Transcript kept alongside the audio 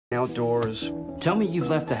outdoors. Tell me you've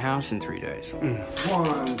left the house in 3 days.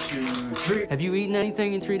 1, 2, 3. Have you eaten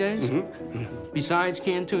anything in 3 days? Besides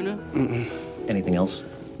canned tuna? Anything else?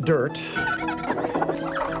 Dirt.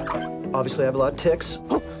 Obviously, I have a lot of ticks.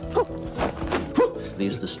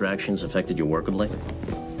 These distractions affected you workably?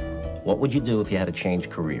 What would you do if you had to change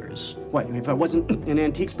careers? What, if I wasn't an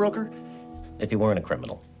antiques broker? If you weren't a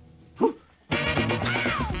criminal?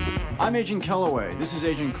 I'm Agent Kellaway. This is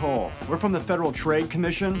Agent Cole. We're from the Federal Trade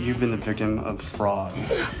Commission. You've been the victim of fraud.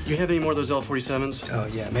 Do you have any more of those L-47s? Oh,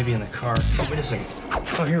 yeah, maybe in the car. Oh, wait a second.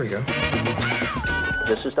 Oh, here we go.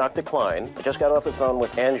 This is Dr. Klein. I just got off the phone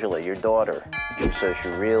with Angela, your daughter. She says she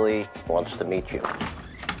really wants to meet you.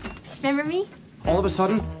 Remember me? All of a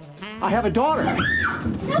sudden, I have a daughter.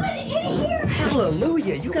 Someone's in here!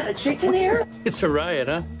 Hallelujah, you got a chick in here? It's a riot,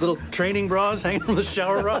 huh? Little training bras hanging from the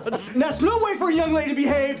shower rods. And that's no way for a young lady to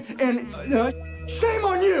behave, and shame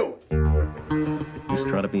on you! Just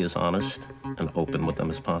try to be as honest and open with them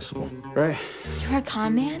as possible. Right? You're a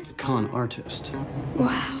con man? Con artist.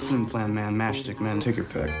 Wow. Flim Flam Man, Matchstick Men, take your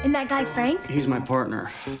pick. And that guy Frank? He's my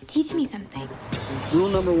partner. Teach me something. Rule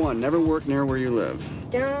number 1, never work near where you live.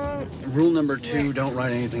 Don't... Rule number 2, don't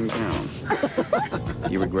write anything down.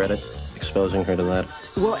 You regret it, exposing her to that?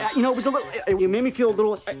 Well, you know, it was a little, it made me feel a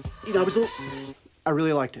little, I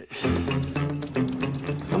really liked it.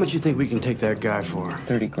 How much you think we can take that guy for?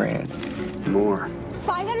 30 grand. More.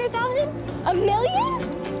 500,000? A million?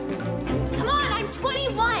 Come on, I'm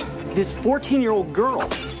 21! This 14-year-old girl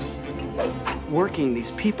working these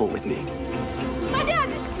people with me. My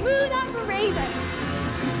dad's a smooth operator.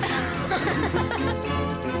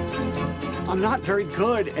 I'm not very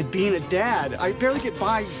good at being a dad. I barely get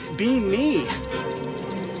by being me.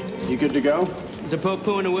 You good to go? Is it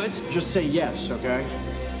poo in the woods? Just say yes, okay?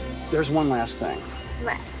 There's one last thing.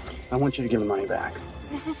 What? I want you to give the money back.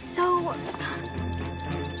 This is so...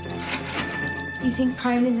 You think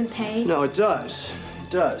crime doesn't pay? No, it does. It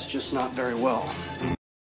does, just not very well.